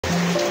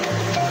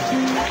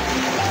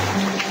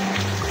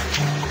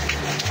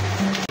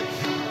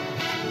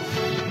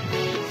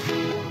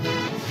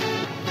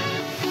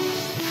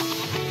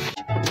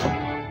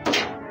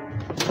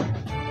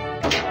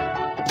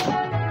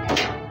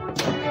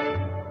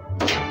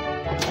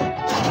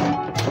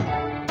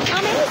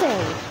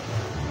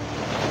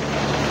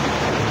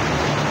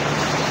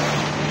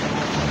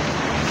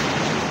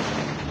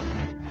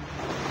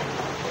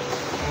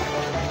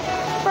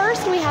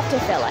to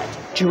fill it.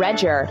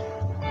 Dredger.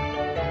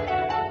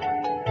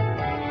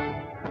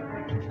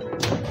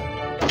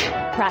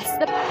 Press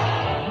the...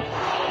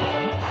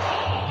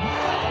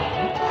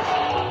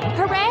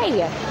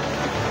 Hooray!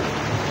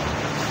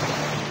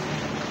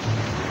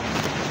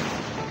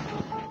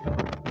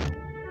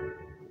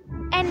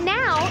 And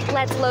now,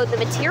 let's load the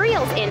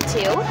materials into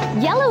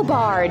Yellow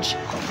Barge.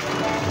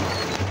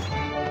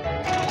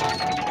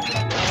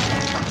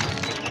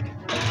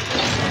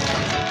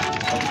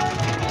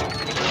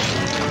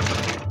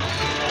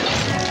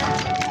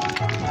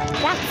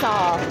 That's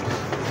all.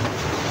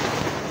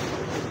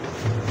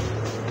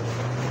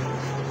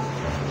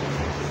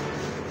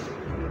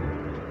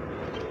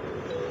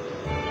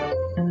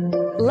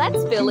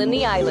 Let's fill in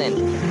the island.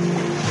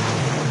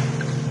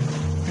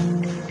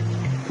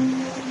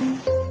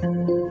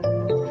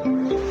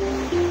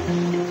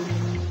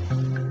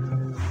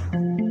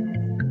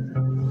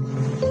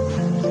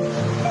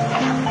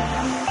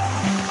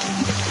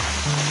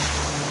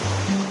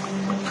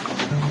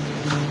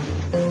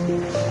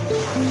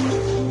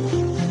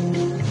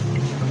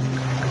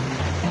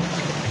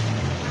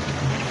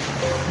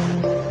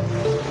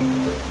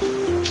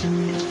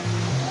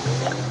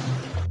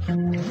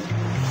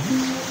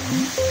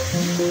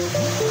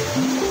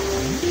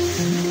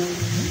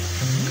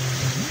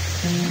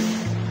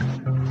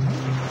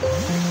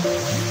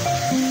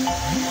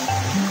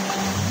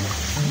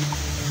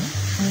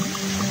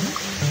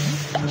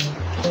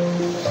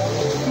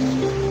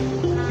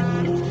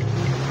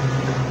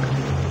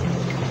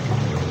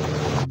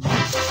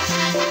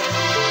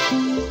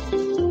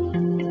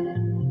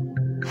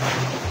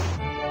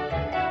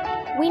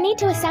 We need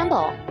to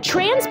assemble.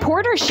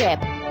 Transporter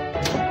ship.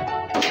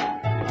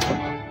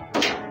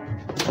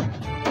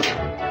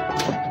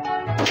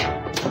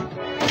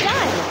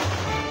 Done.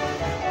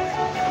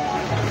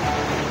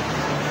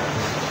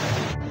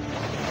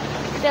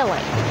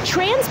 Filling.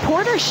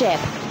 Transporter ship.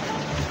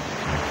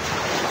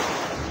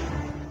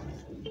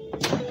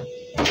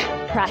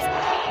 Press.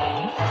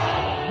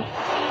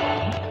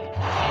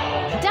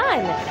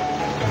 Done.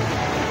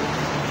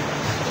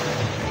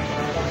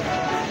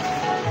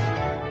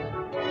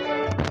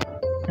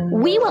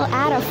 We will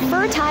add a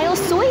fertile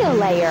soil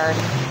layer.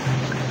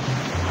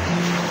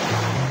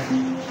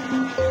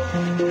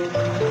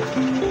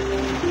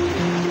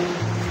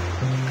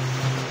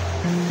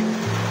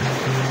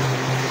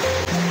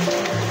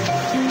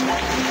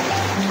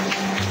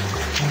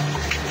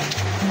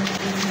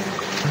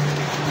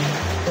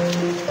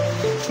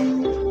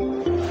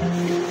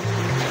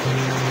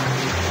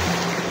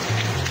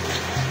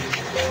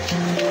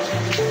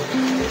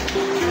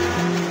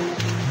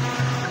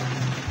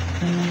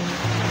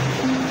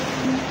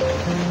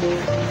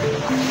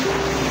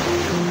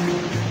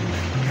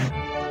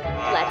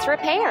 Let's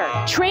repair.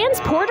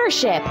 Transporter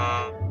ship.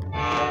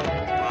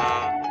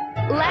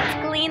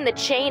 Let's clean the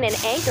chain and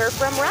anchor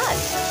from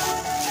rust.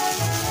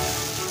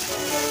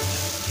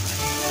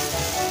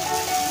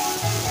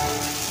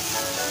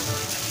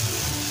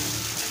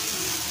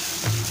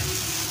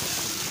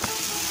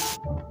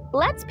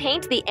 Let's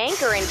paint the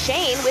anchor and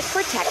chain with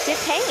protective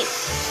paint.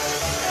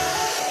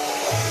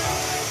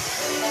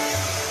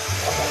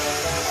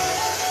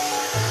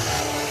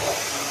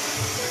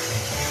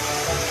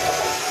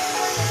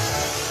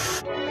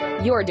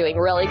 You're doing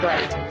really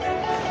great.